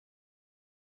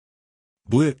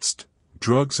Blitzed,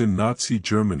 Drugs in Nazi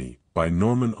Germany, by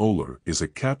Norman Ohler is a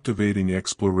captivating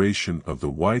exploration of the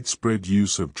widespread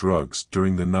use of drugs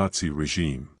during the Nazi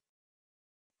regime.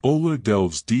 Ohler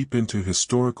delves deep into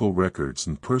historical records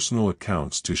and personal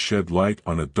accounts to shed light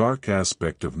on a dark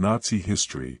aspect of Nazi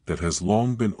history that has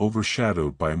long been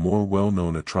overshadowed by more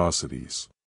well-known atrocities.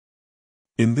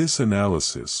 In this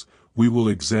analysis, we will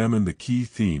examine the key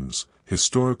themes,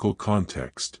 historical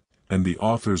context, and the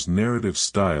author's narrative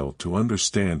style to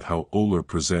understand how Ohler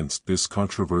presents this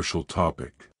controversial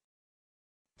topic.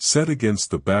 Set against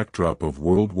the backdrop of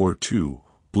World War II,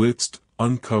 Blitzed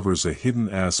uncovers a hidden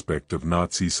aspect of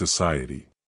Nazi society.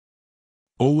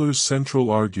 Ohler's central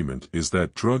argument is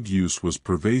that drug use was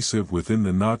pervasive within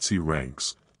the Nazi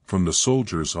ranks, from the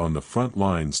soldiers on the front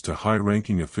lines to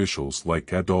high-ranking officials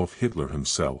like Adolf Hitler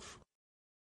himself.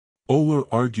 Ohler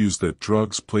argues that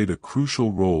drugs played a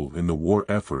crucial role in the war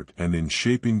effort and in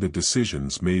shaping the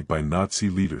decisions made by Nazi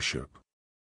leadership.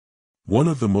 One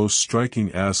of the most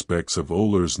striking aspects of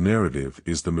Ohler's narrative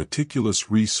is the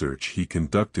meticulous research he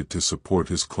conducted to support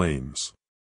his claims.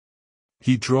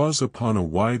 He draws upon a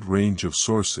wide range of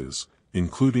sources,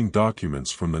 including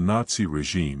documents from the Nazi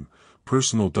regime,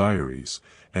 personal diaries,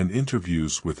 and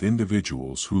interviews with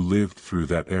individuals who lived through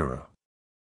that era.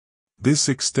 This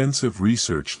extensive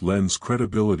research lends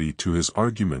credibility to his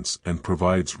arguments and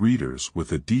provides readers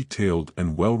with a detailed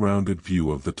and well-rounded view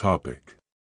of the topic.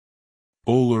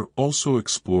 Ohler also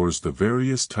explores the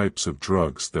various types of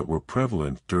drugs that were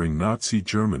prevalent during Nazi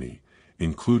Germany,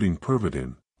 including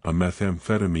Pervitin, a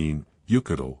methamphetamine,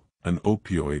 Eukodal, an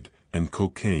opioid, and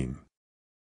cocaine.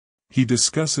 He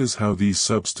discusses how these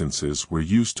substances were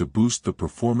used to boost the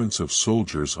performance of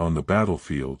soldiers on the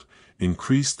battlefield,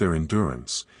 increase their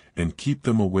endurance, and keep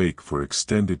them awake for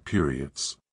extended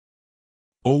periods.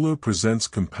 Ohler presents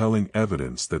compelling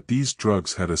evidence that these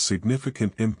drugs had a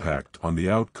significant impact on the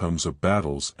outcomes of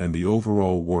battles and the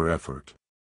overall war effort.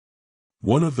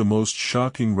 One of the most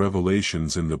shocking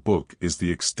revelations in the book is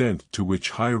the extent to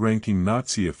which high-ranking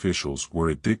Nazi officials were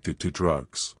addicted to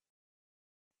drugs.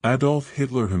 Adolf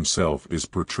Hitler himself is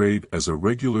portrayed as a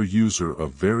regular user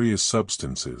of various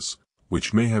substances,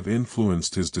 which may have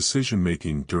influenced his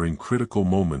decision-making during critical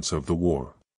moments of the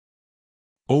war.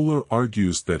 Ohler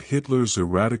argues that Hitler's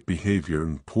erratic behavior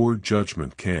and poor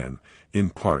judgment can, in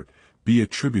part, be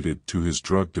attributed to his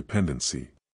drug dependency.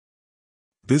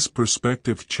 This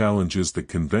perspective challenges the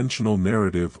conventional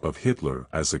narrative of Hitler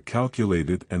as a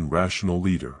calculated and rational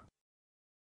leader.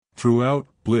 Throughout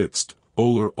Blitzed,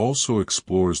 Ohler also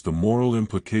explores the moral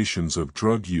implications of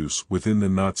drug use within the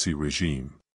Nazi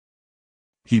regime.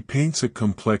 He paints a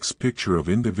complex picture of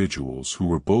individuals who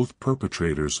were both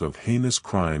perpetrators of heinous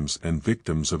crimes and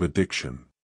victims of addiction.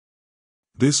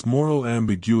 This moral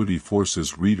ambiguity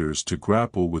forces readers to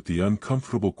grapple with the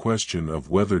uncomfortable question of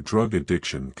whether drug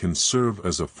addiction can serve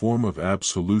as a form of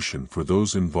absolution for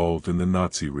those involved in the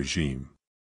Nazi regime.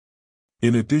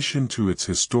 In addition to its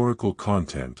historical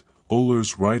content,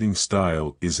 Ohler's writing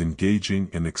style is engaging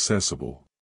and accessible.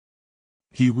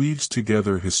 He weaves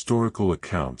together historical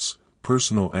accounts,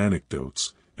 personal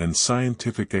anecdotes, and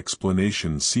scientific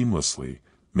explanations seamlessly,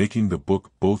 making the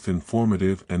book both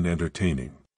informative and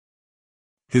entertaining.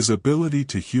 His ability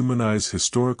to humanize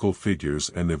historical figures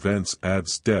and events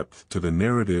adds depth to the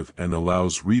narrative and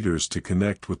allows readers to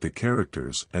connect with the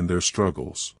characters and their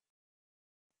struggles.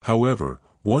 However,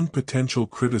 one potential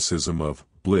criticism of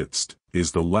Blitzed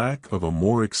is the lack of a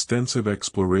more extensive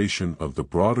exploration of the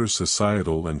broader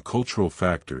societal and cultural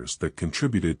factors that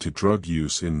contributed to drug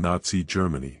use in Nazi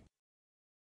Germany.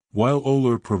 While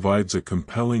Ohler provides a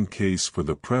compelling case for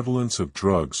the prevalence of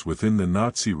drugs within the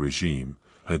Nazi regime,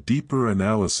 a deeper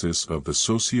analysis of the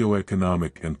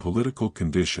socio-economic and political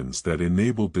conditions that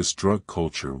enabled this drug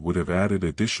culture would have added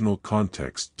additional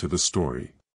context to the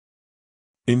story.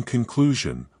 In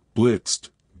conclusion, Blitzed,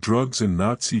 Drugs in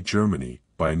Nazi Germany,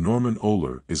 by Norman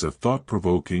Ohler is a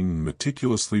thought-provoking,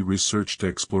 meticulously researched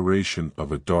exploration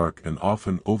of a dark and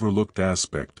often overlooked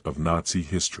aspect of Nazi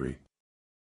history.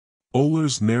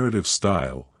 Ohler's narrative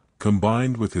style,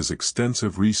 combined with his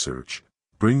extensive research,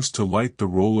 brings to light the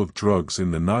role of drugs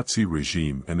in the Nazi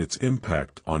regime and its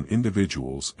impact on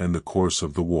individuals and the course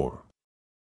of the war.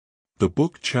 The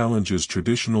book challenges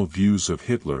traditional views of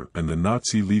Hitler and the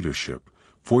Nazi leadership,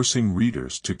 forcing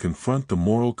readers to confront the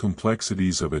moral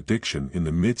complexities of addiction in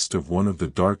the midst of one of the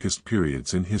darkest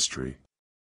periods in history.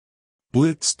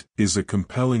 Blitzed is a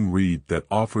compelling read that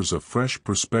offers a fresh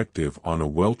perspective on a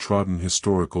well-trodden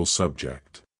historical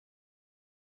subject.